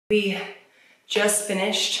We just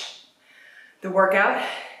finished the workout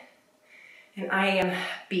and I am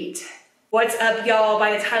beat. What's up, y'all?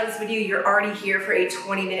 By the title of this video, you're already here for a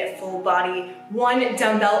 20-minute full body, one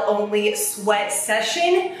dumbbell only sweat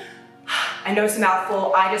session. I know it's a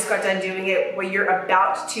mouthful. I just got done doing it. What you're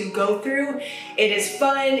about to go through, it is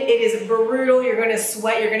fun, it is brutal, you're gonna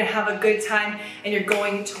sweat, you're gonna have a good time, and you're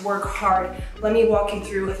going to work hard. Let me walk you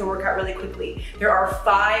through the workout really quickly. There are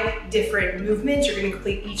 5 different movements. You're gonna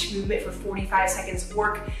complete each movement for 45 seconds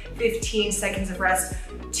work, 15 seconds of rest,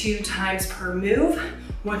 2 times per move.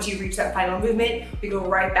 Once you reach that final movement, we go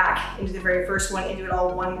right back into the very first one and do it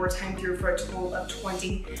all one more time through for a total of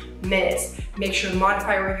 20 minutes. Make sure to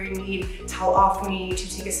modify wherever you need, towel off when you need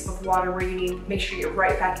to, take a sip of water where you need. Make sure you get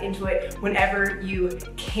right back into it whenever you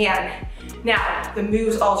can. Now, the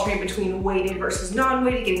moves alternate between weighted versus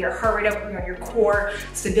non-weighted, getting your heart rate up, working on your core,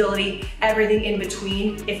 stability, everything in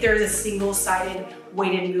between. If there is a single-sided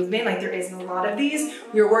weighted movement, like there is in a lot of these,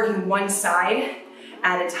 we are working one side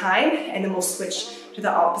at a time, and then we'll switch to the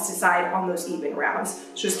opposite side on those even rounds.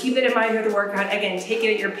 So just keep that in mind through the workout. Again, take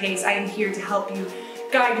it at your pace. I am here to help you,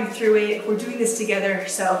 guide you through it. We're doing this together,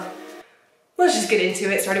 so let's just get into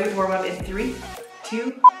it, starting with warm up in 3,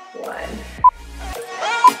 2, 1.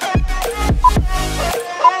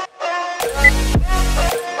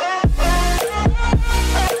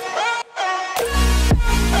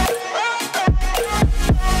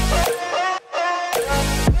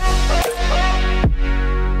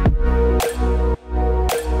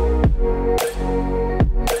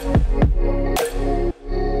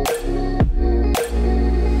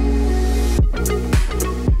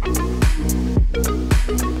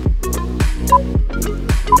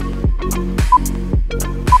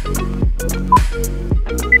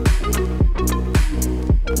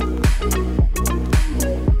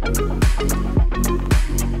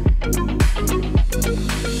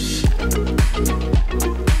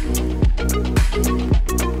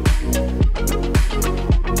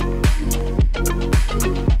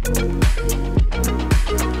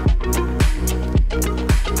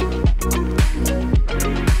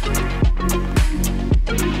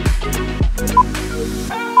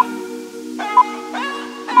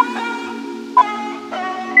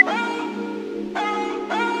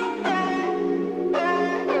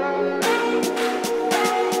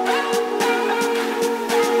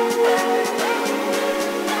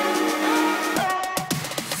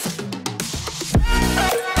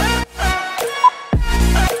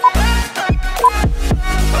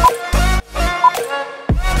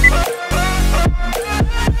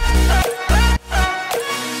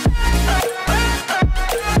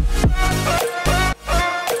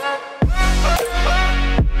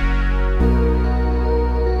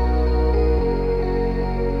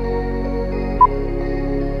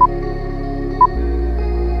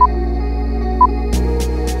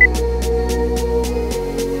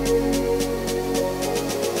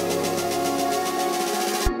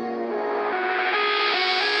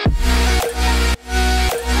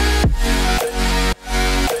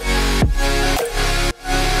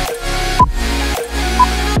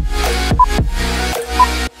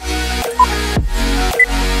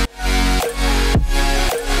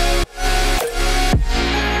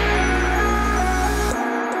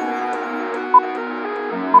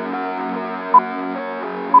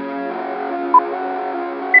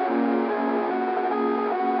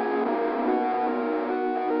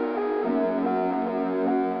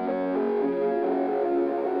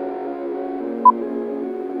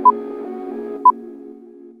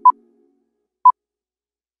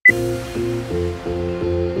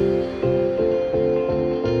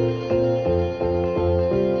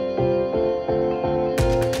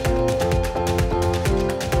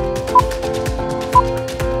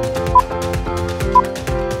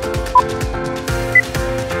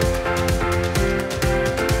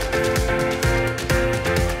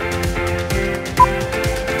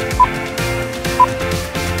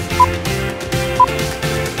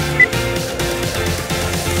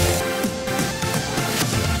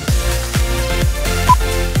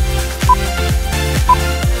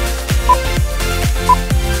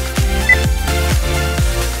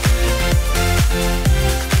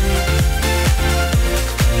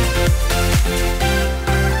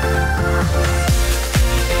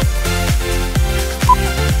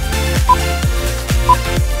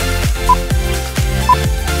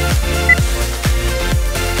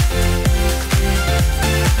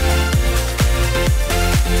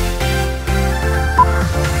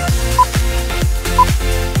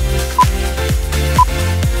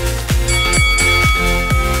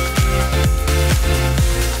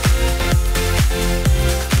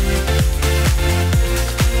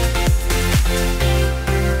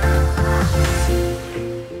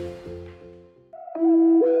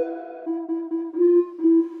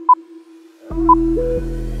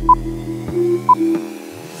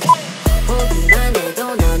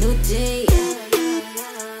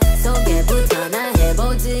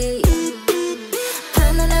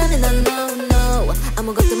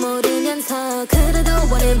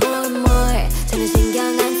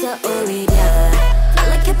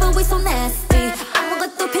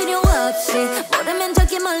 없이 모르면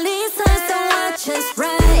저기 멀리서 So watch us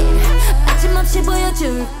ride 빠짐없이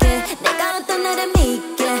보여줄게 내가 어떤 나를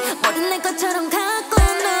믿게 모든 내 것처럼 갖고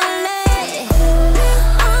놀래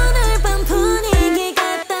오늘 밤 분위기가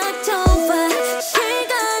딱 좋아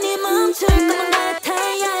시간이 멈출 것만 같아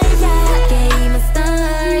yeah. 게임은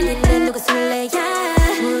start인데 누가 술래야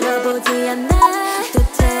물어보지 않아 또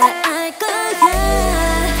잘 알 거야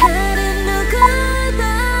다른 누구도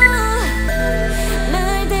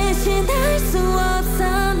날 대신할 수 없어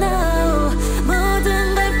no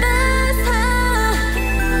모든 걸 뺏어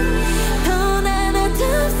돈 하나 두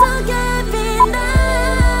속에 빛나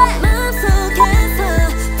맘속에서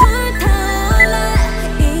불타올라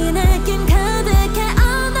이 느낌 가득해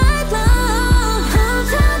all night long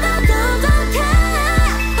혼자가 도덕해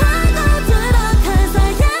파고들어 cause I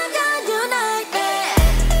am your united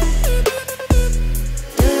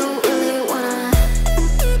Do you really wanna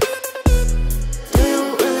Do you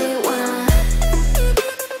really wanna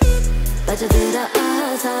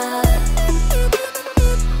빠져들어서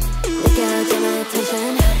느껴지는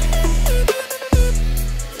tension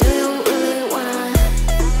Do you really wanna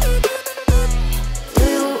Do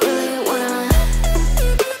you really wanna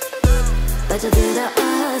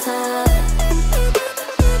빠져들어서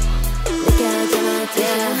느껴지는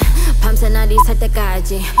tension 밤새 날이 살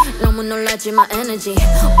때까지 너무 놀라지 마 에너지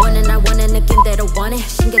원해 날 원해 느낌대로 원해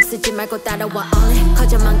신경 쓰지 말고 따라와 only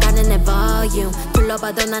커져만 가는 내 volume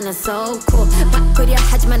불러봐도 나는 so cool 바꾸려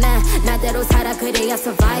하지만 난 나대로 살아 그래야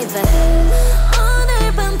survivor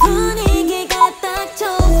오늘 밤 분위기가 딱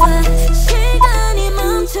좋아 시간이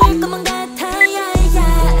멈출 것만 같아 yeah,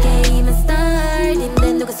 yeah. 게임은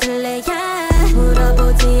start인데 누가 술래야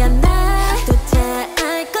물어보지 않아 또 잘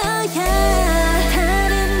알 거야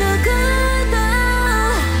다른 누구도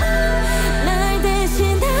날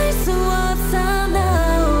대신할 수 없어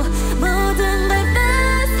no 모든 걸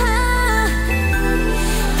뺏어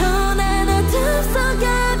돈 하나 두 속에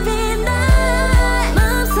빛나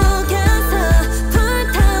맘속에서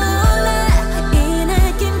불타올라 이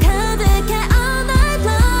느낌 가득해 all night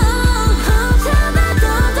long